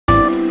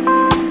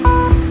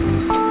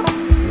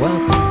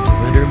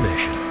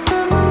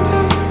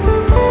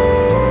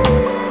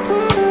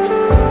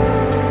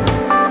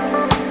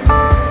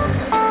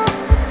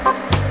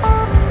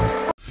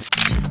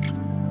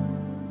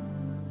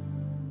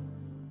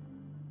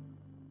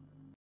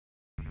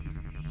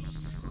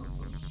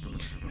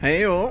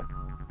Hey all,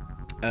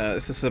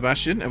 this is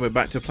Sebastian, and we're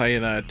back to play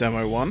in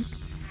Demo 1.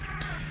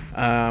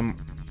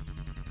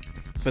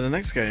 For the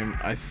next game,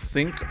 I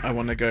think I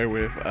want to go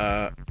with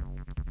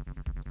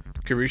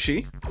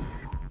Kurushi.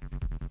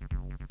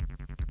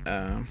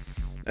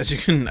 As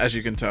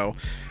you can tell,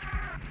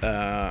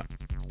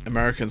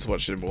 Americans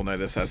watching will know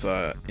this as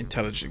a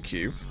intelligent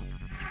cube.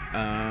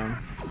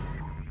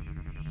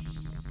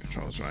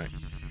 Controls right.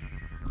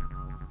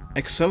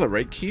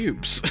 Accelerate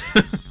cubes.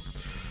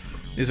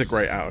 These are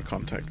great out of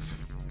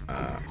context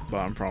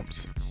button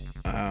prompts.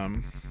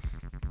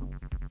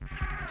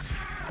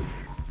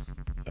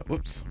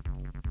 Whoops.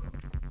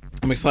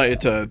 I'm excited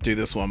to do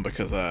this one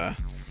because, as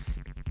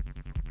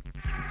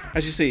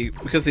you see,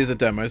 because these are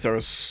demos, there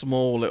are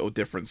small little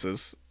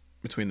differences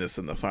between this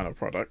and the final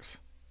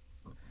products.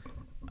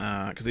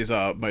 Because these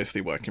are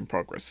mostly work in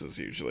progresses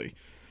usually.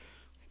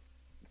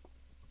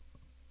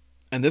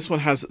 And this one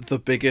has the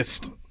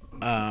biggest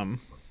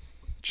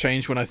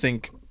change when I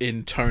think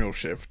in tonal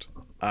shift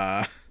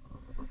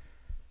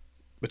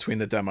between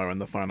the demo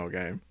and the final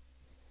game.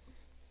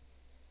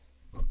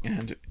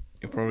 And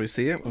you'll probably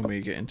see it when we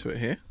get into it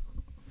here.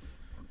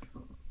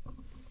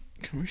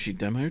 Kurushi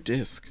demo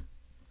disc.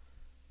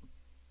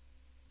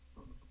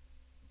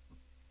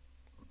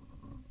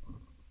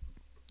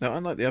 Now,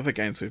 unlike the other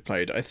games we've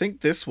played, I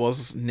think this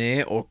was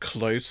near or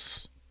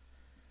close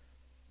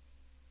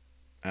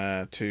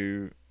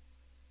to...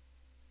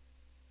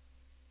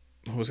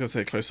 I was going to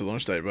say close to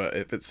launch date, but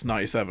if it's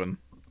 97,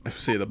 if you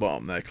see at the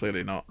bottom there,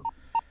 clearly not.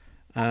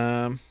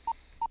 Yeah,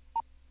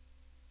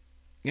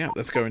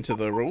 let's go into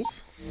the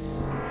rules.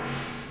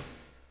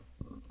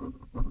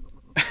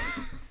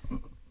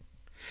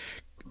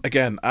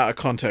 Again, out of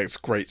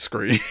context, great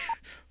screen.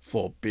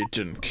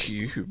 Forbidden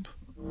cube.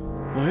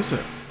 What is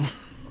it?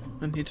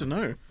 I need to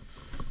know.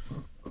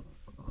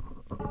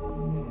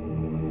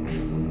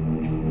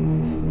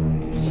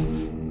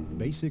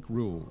 Basic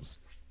rules.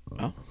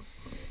 Oh.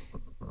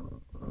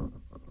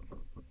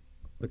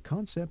 The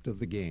concept of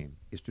the game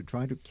is to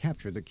try to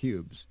capture the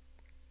cubes.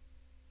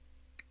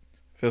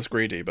 Feels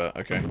greedy, but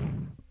okay.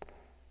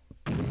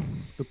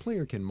 The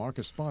player can mark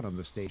a spot on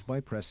the stage by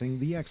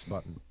pressing the X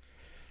button.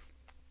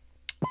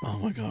 Oh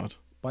my god.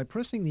 By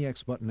pressing the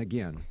X button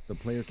again, the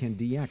player can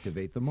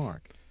deactivate the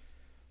mark.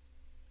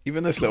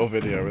 Even this little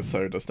video is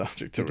so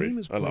nostalgic to The game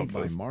me. is I played love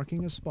by this.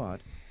 marking a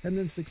spot and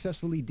then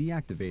successfully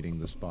deactivating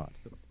the spot.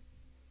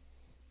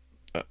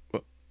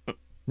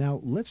 Now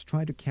let's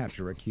try to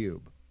capture a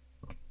cube.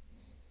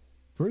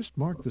 First,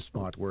 mark the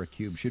spot where a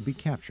cube should be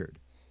captured.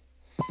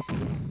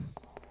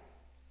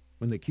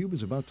 When the cube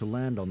is about to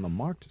land on the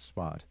marked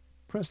spot,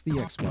 press the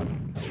X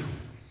button.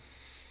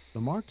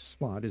 The marked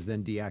spot is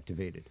then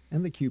deactivated,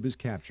 and the cube is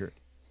captured.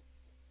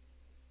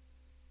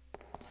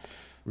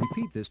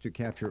 Repeat this to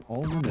capture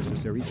all the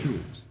necessary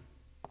cubes.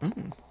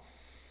 Mm.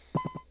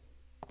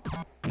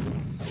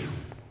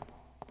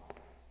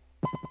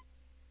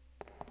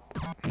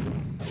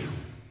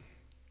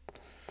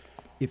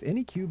 If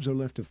any cubes are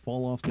left to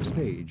fall off the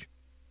stage,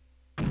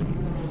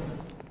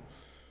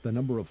 the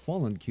number of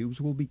fallen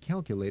cubes will be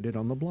calculated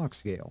on the block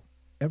scale.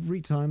 Every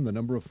time the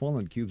number of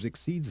fallen cubes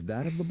exceeds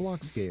that of the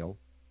block scale,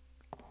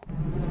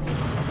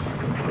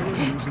 the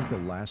player loses the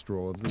last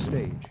row of the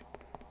stage.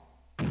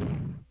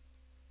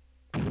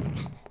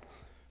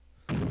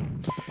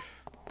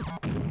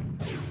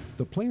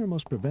 The player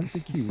must prevent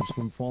the cubes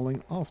from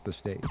falling off the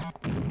stage.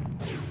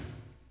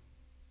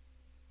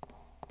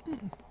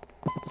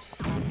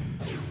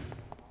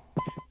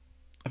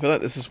 I feel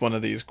like this is one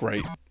of these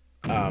great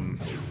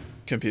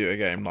computer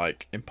game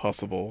like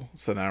impossible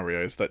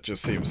scenarios that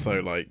just seem so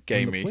like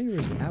gamey. When the player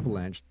is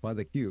avalanched by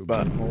the cube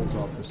But and falls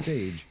off the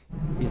stage,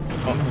 it's game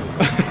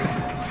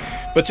over.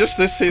 but just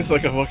this seems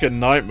like a fucking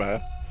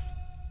nightmare.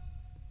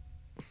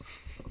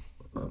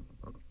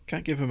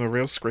 Can't give him a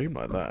real scream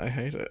like that. I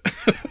hate it.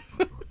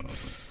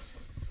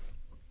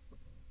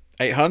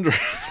 800.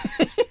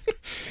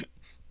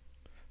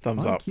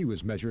 Thumbs up. IQ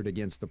is measured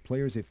against the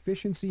player's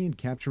efficiency in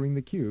capturing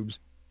the cubes,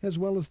 as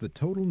well as the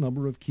total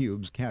number of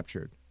cubes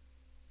captured.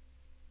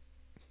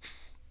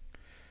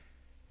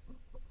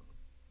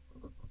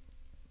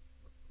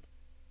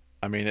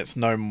 I mean, it's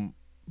no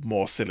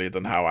more silly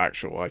than how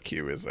actual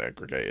IQ is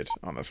aggregated,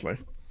 honestly.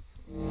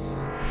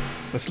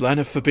 Let's learn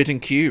a forbidden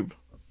cube.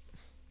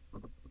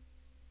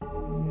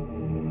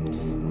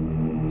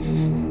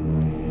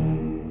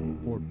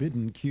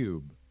 Forbidden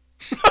cube.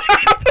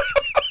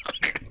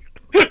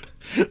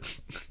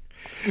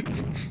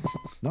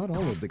 Not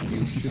all of the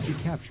cubes should be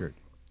captured.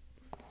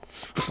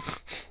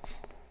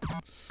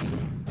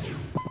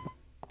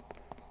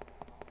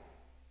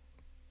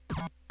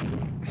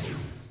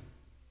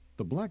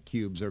 The black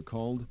cubes are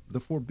called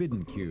the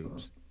forbidden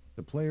cubes.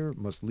 The player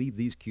must leave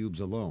these cubes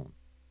alone.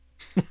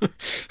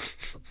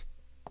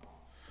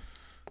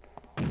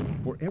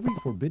 For every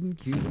forbidden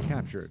cube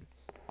captured,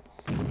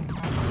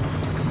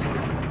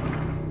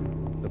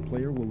 the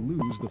player will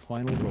lose the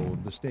final row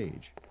of the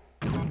stage.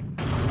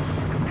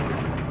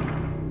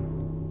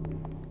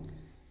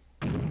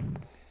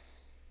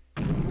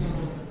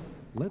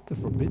 Let the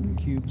forbidden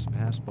cubes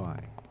pass by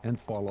and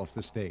fall off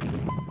the stage.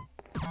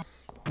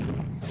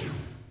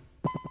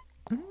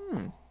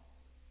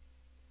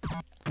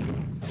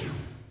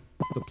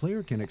 The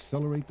player can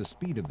accelerate the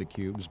speed of the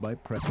cubes by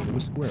pressing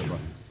the square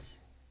button.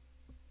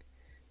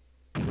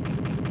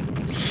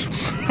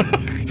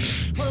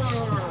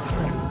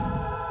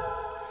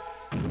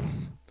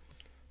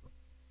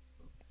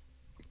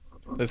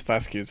 Those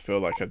fast cubes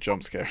feel like a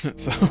jump scare in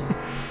itself.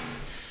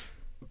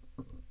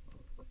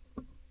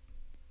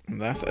 And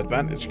that's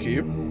advantage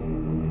cube.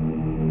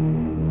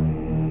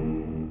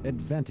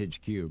 Advantage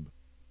cube.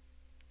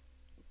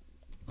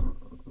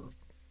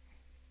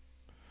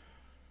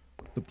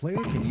 The player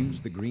can use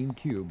the green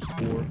cubes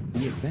or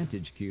the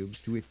advantage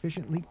cubes to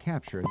efficiently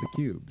capture the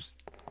cubes.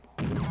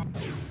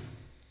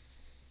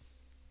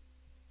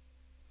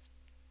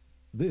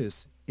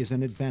 This is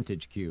an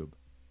advantage cube.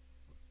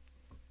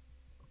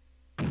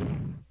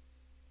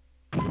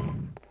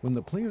 When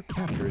the player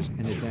captures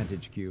an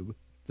advantage cube,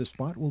 the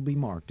spot will be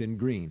marked in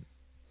green.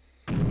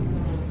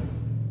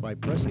 By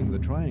pressing the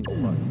triangle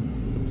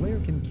button, the player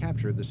can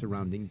capture the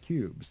surrounding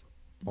cubes.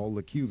 All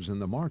the cubes in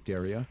the marked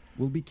area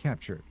will be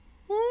captured.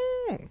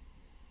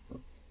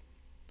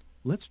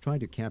 Let's try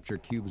to capture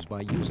cubes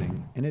by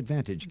using an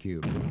advantage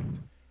cube.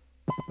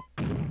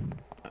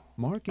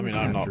 Mark and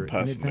I'm not capture an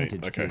personally,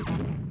 advantage okay.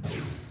 cube.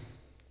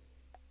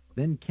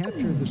 Then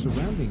capture the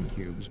surrounding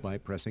cubes by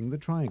pressing the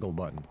triangle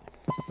button.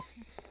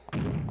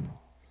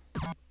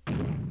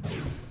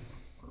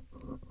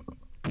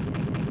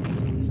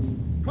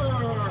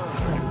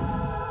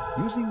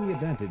 Using the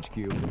advantage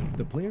cube,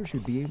 the player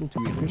should be able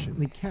to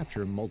efficiently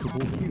capture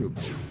multiple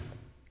cubes.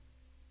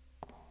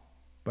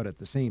 But at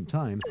the same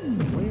time,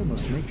 the player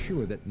must make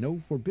sure that no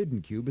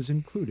forbidden cube is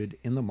included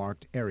in the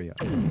marked area.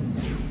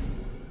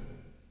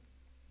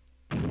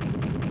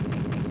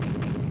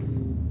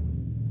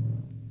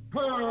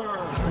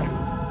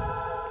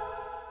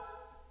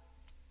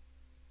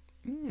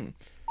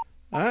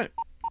 Alright.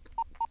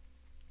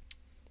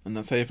 And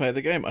that's how you play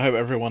the game. I hope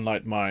everyone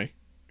liked my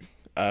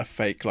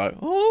fake, like,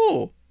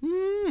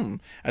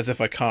 as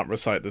if I can't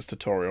recite this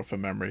tutorial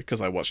from memory,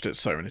 because I watched it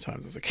so many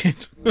times as a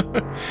kid.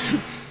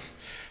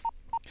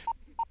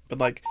 But,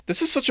 like,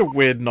 this is such a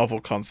weird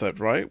novel concept,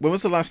 right? When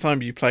was the last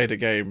time you played a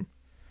game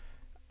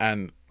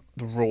and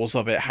the rules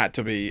of it had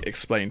to be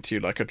explained to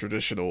you like a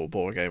traditional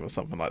board game or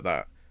something like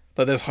that?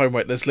 Like,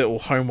 there's little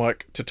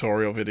homework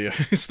tutorial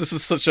videos. This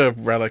is such a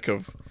relic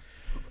of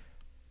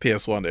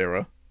PS1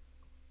 era.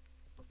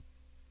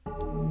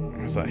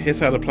 It's like,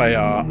 here's how to play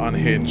our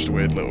unhinged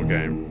weird little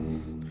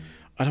game.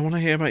 I don't want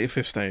to hear about your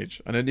fifth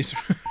stage. I don't need to...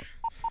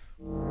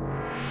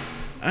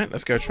 Alright,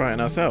 let's go try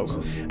it ourselves.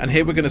 And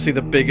here we're going to see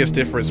the biggest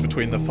difference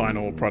between the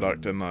final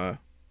product and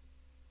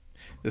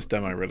this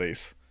demo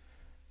release.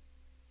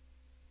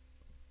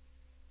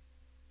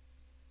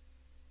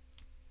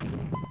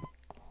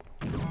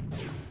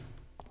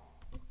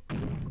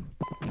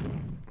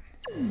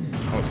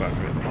 What's that?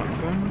 One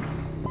zone.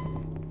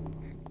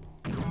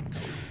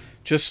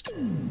 Just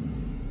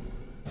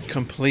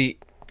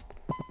complete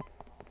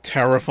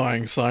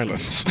terrifying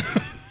silence.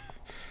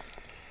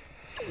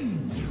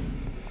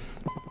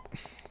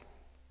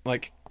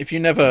 Like, if you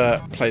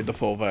never played the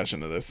full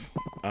version of this,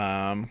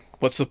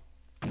 what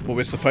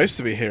we're supposed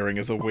to be hearing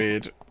is a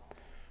weird,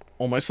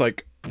 almost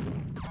like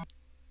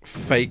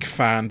fake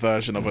fan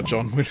version of a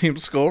John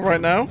Williams score right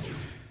now.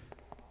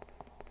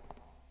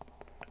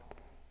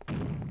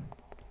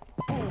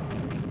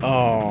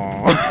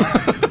 Oh,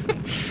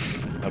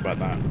 how about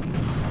that?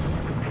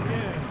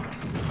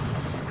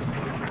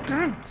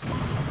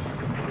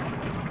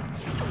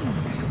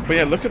 But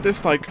yeah, look at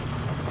this, like,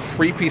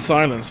 creepy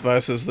silence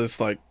versus this,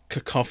 like,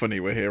 cacophony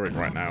we're hearing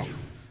right now.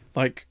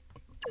 Like,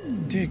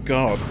 dear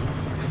God.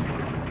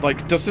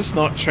 Like, does this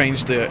not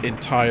change the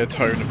entire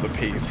tone of the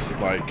piece,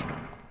 like,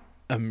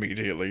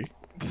 immediately?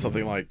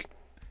 Something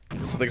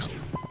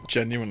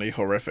genuinely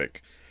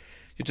horrific.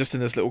 You're just in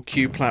this little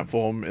cube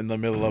platform in the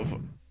middle of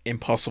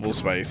impossible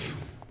space.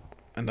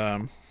 And,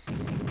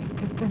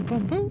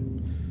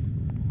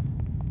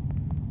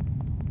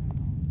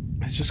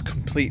 it's just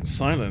complete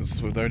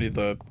silence with only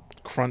the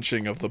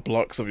crunching of the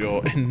blocks of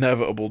your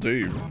inevitable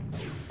doom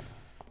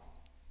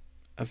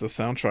as the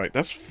soundtrack.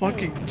 That's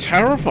fucking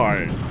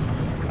terrifying.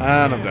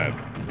 And I'm dead.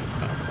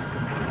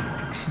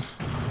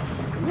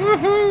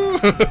 Woohoo!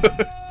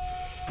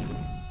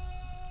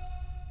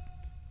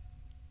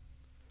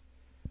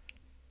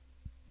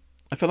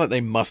 I feel like they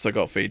must have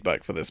got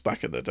feedback for this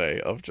back in the day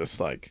of just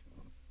like,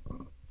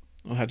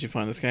 oh, how'd you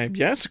find this game?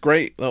 Yeah, it's a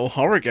great little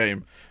horror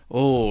game.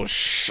 Oh,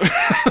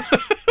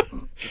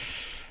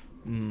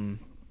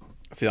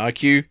 See,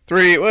 IQ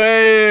 3.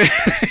 Way.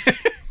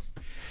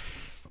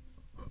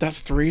 That's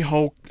 3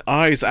 whole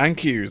eyes and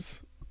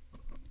Qs.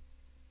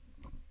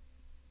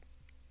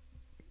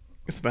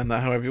 Spend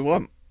that however you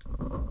want.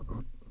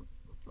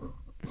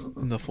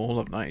 In the fall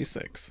of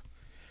 96.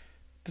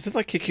 Does it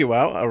like kick you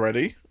out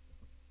already?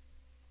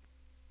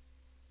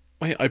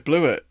 Wait, I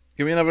blew it.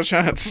 Give me another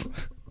chance.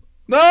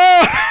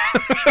 No!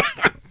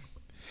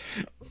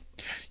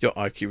 Your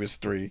IQ is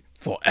 3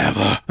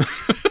 forever.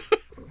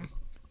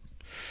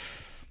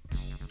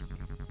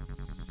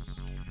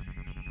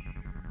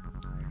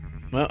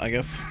 Well, I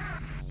guess.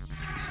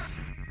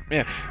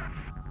 Yeah.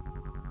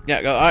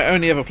 Yeah, I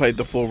only ever played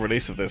the full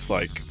release of this,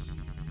 like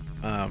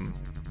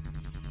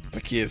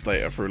years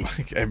later through,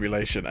 like,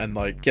 emulation. And,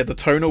 like, yeah, the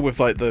tonal with,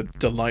 like, the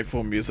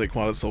delightful music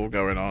while it's all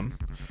going on.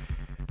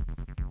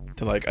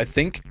 To, like, I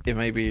think it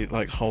may be,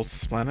 like,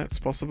 Holst Planets,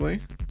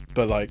 possibly.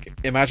 But, like,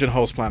 imagine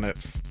Holst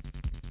Planets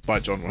by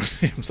John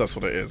Williams. That's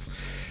what it is.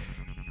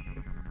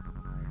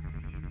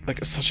 Like,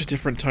 it's such a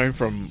different tone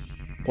from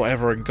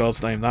whatever in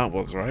God's name that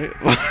was, right?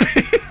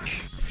 Like,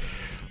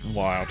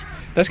 wild.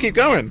 Let's keep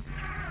going.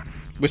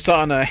 We're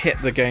starting to hit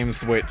the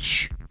games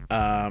which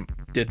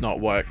did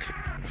not work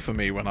for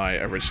me when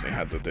I originally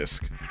had the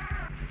disc.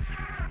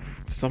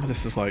 Some of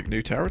this is like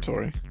new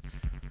territory.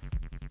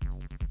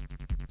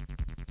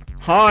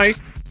 Hi!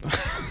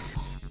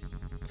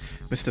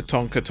 Mr.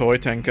 Tonka Toy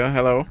Tenka,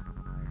 hello.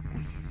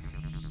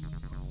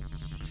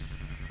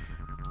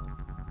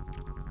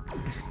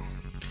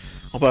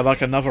 Oh, but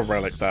like another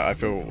relic that I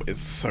feel is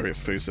so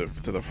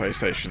exclusive to the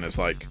PlayStation is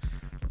like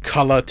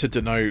color to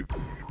denote,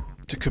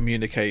 to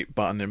communicate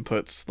button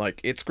inputs.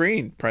 Like, it's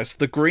green, press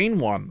the green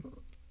one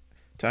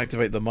to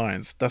activate the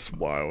mines. That's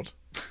wild.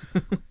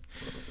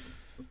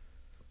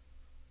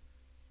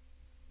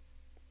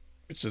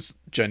 It just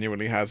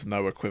genuinely has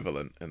no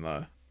equivalent in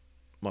the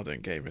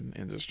modern gaming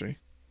industry.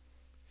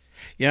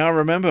 Yeah, I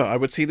remember. I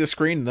would see the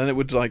screen and then it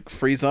would like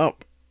freeze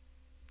up.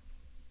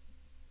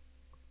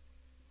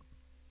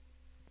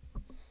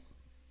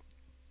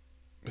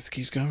 This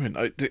keeps going.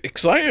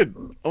 Excited!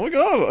 Oh my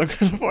god, I'm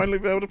gonna finally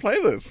be able to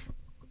play this.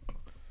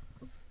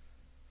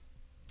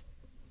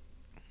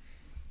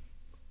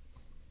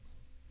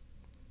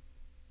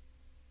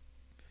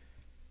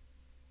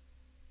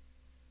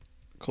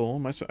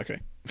 Cool, okay.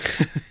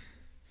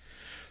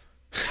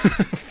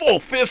 Full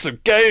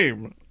fearsome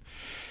game!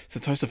 It's a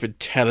taste of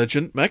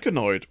intelligent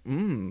mechanoid.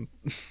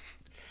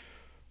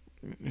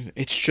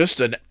 It's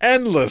just an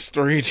endless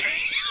 3D.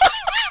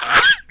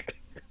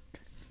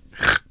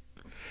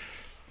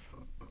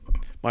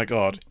 My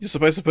god, you're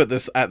supposed to put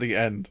this at the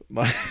end.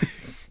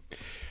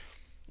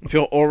 If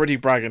you're already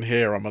bragging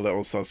here, I'm a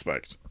little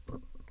suspect.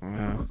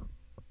 Alright,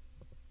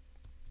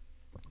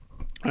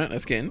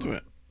 let's get into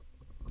it.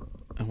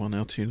 L1,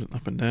 L2,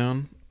 up and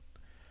down.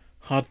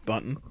 Hard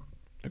button.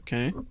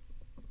 Okay.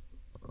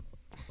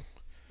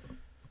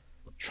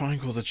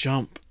 Triangle to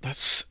jump.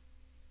 That's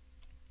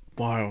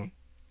wild.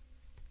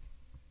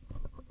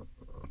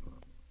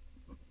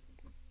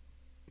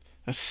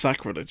 That's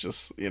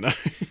sacrilegious, you know?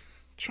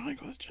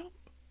 Triangle to jump.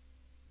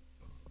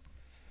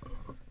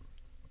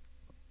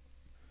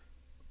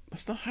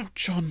 That's not how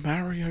John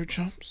Mario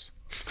jumps.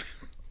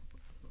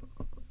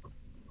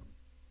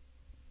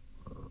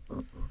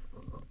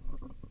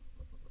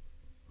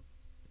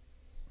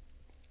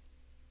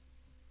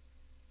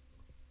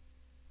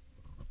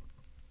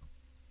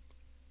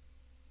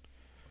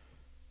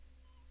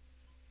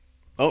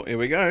 Oh, here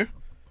we go.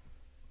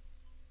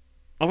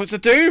 Oh, it's a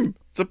Doom!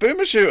 It's a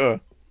boomer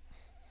shooter!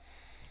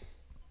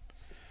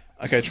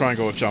 Okay,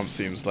 triangle or jump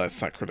seems less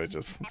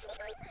sacrilegious.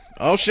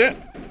 Oh, shit!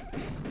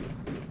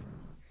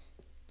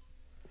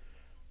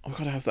 Oh my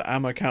god, it has the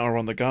ammo counter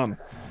on the gun.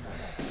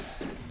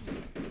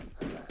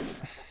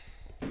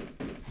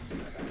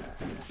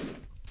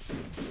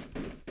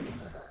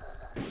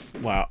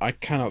 Wow, I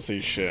cannot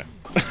see shit.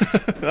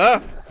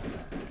 Ah!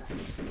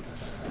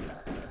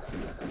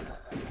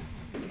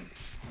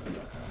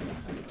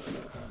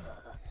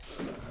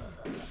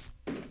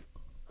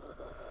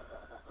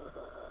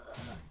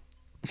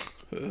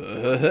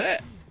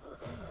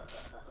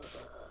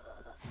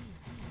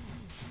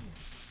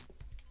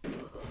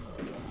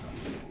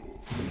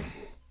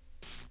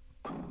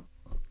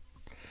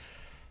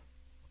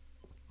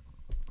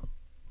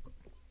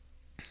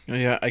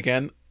 Yeah,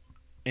 again,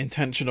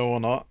 intentional or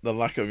not, the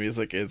lack of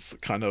music is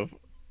kind of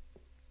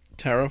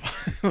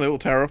terrifying, a little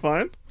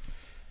terrifying.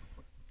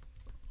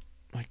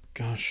 My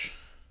gosh.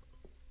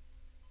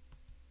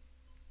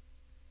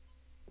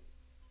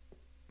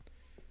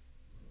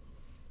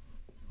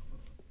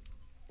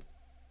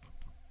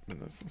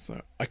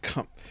 So I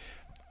can't.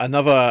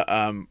 Another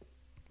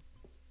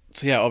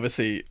so yeah,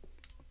 obviously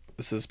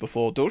this is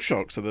before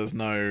DualShock, so there's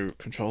no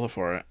controller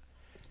for it.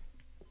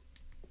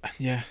 And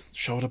yeah,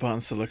 shoulder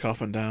buttons to look up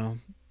and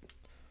down.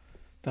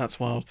 That's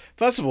wild.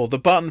 First of all, the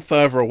button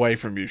further away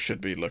from you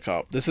should be look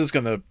up. This is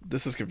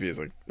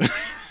confusing. I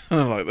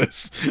don't like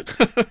this.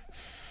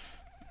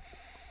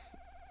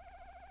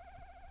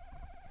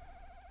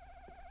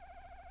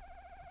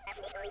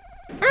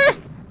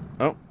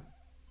 Oh.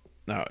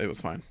 No, it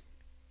was fine.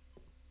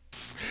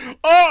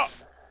 Oh!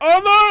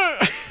 Oh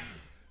no!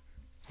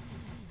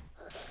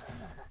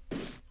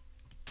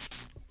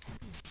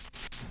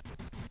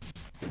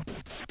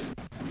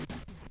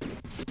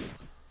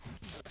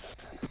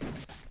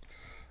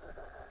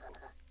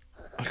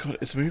 Oh god,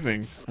 it's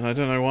moving, and I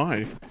don't know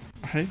why.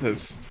 I hate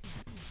this.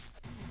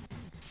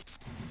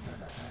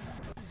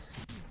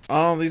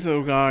 Oh, these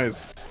little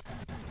guys.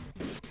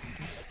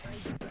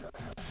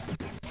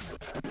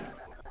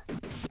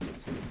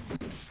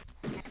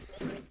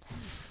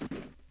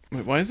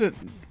 Wait, why is it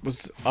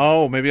Was...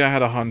 Oh, maybe I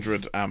had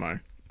 100 ammo.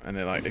 And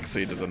it, like,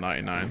 exceeded the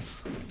 99.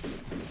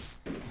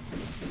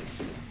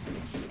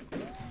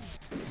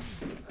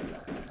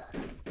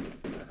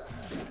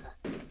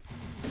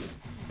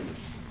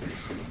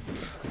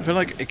 I feel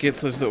like it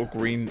gets those little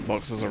green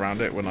boxes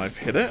around it when I've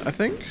hit it, I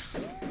think.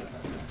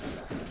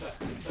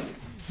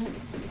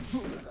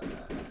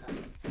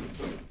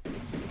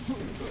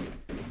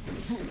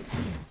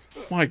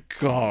 My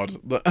god,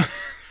 the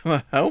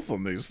health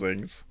on these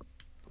things.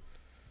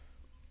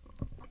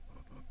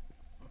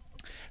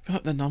 I feel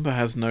like the number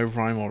has no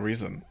rhyme or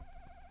reason.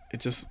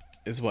 It just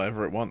is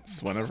whatever it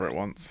wants, whenever it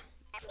wants.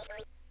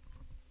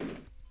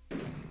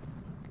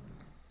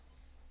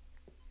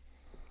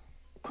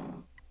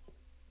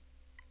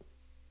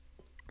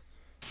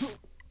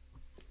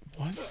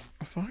 What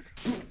the fuck?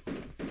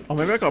 Oh,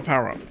 maybe I got a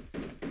power up.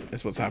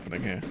 Is what's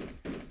happening here.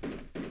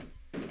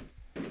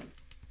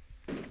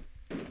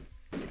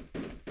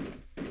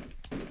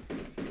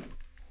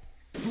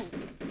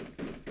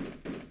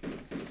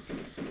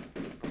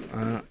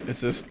 Is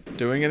this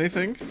doing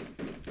anything?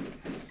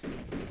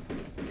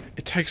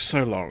 It takes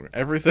so long.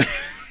 Everything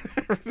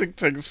everything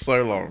takes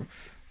so long.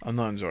 I'm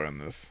not enjoying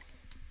this.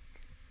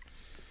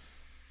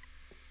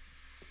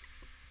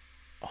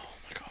 Oh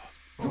my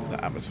god.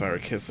 The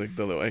atmospheric hissing,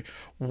 the little...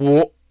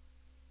 What?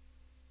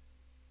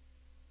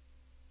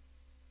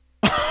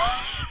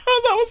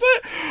 That was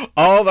it?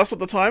 Oh, that's what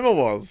the timer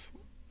was.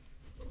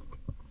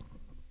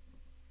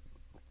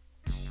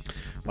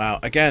 Wow,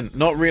 again,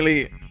 not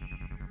really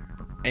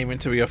aiming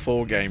to be a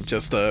full game,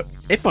 just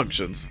it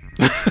functions.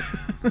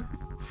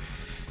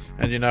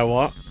 And you know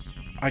what?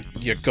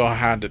 You gotta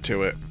hand it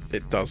to it.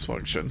 It does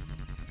function.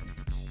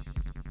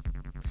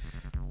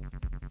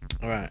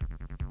 Alright.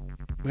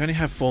 We only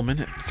have 4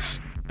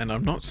 minutes, and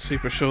I'm not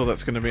super sure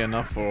that's going to be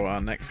enough for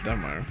our next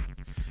demo.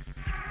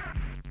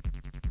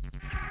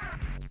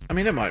 I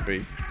mean, it might be.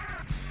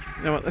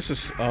 You know what? Let's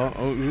just...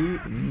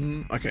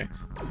 okay.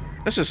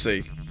 Let's just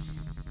see.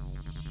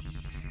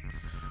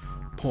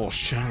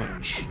 Porsche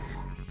challenge.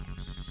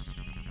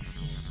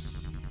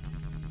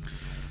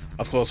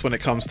 Of course, when it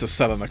comes to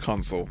selling a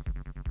console,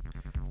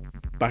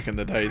 back in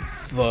the day,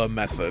 the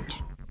method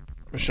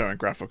for showing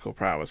graphical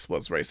prowess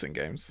was racing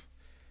games.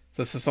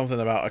 So this is something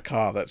about a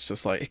car that's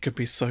just like, it could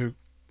be so,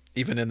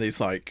 even in these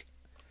like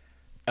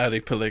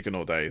early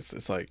polygonal days,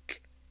 it's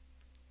like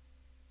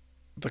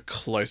the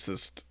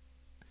closest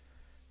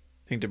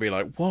thing to be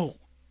like, whoa,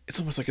 it's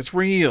almost like it's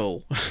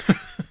real.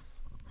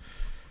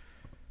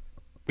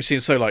 Which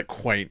seems so like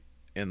quaint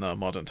in the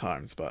modern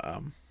times, but I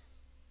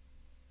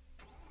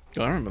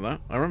remember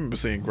that. I remember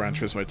seeing Gran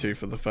Turismo 2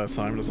 for the first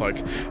time. It's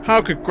like,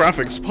 how could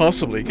graphics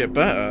possibly get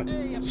better?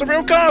 It's a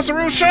real car, it's a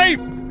real shape!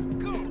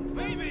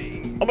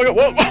 Oh my god,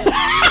 what?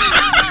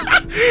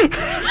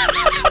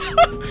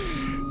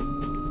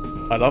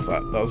 I love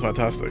that. That was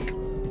fantastic.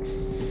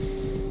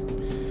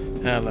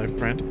 Hello,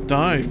 friend.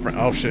 Die, friend.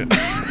 Oh, shit.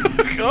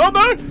 Oh,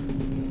 no!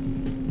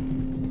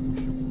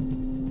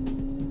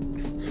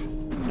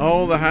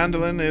 Oh, the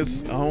handling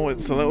is... Oh,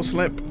 it's a little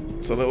slip.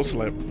 It's a little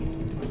slip.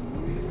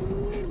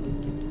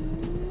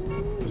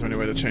 Is there any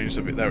way to change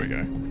the bit? There we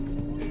go.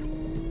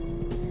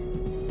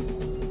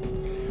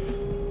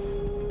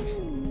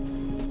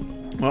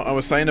 Well, I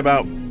was saying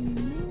about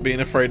being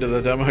afraid of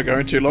the demo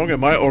going too long. It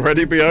might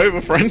already be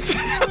over, friends.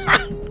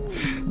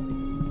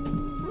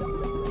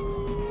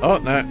 Oh,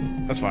 no.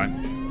 That's fine.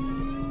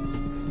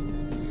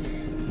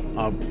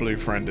 Our blue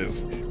friend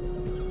is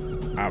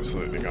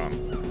absolutely gone.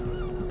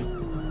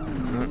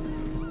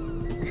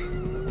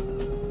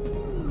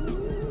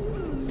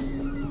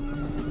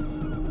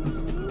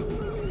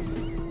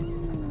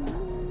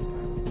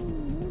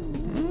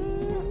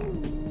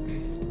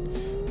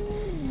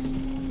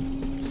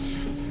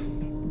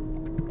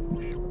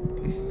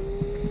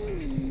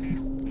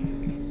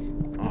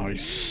 Oh,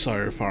 he's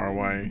so far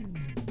away.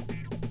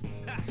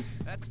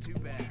 That's too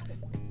bad.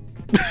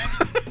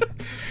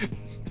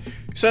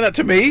 You saying that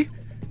to me?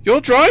 You're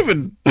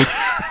driving.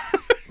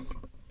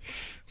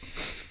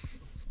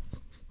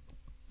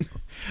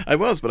 I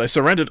was, but I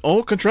surrendered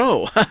all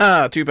control.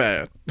 Haha, too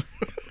bad.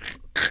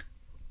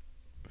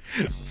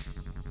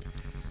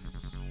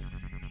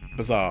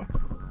 Bizarre.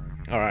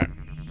 Alright.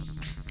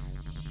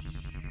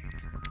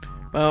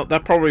 Well,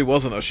 that probably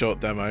wasn't a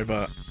short demo,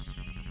 but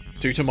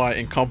due to my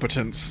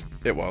incompetence,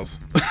 it was.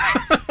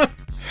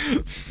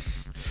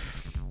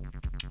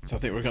 So I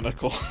think we're gonna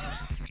call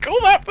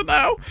that for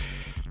now.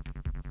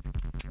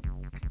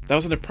 That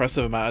was an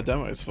impressive amount of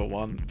demos for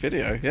one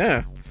video,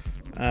 yeah.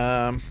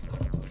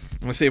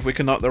 Let's see if we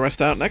can knock the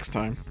rest out next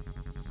time.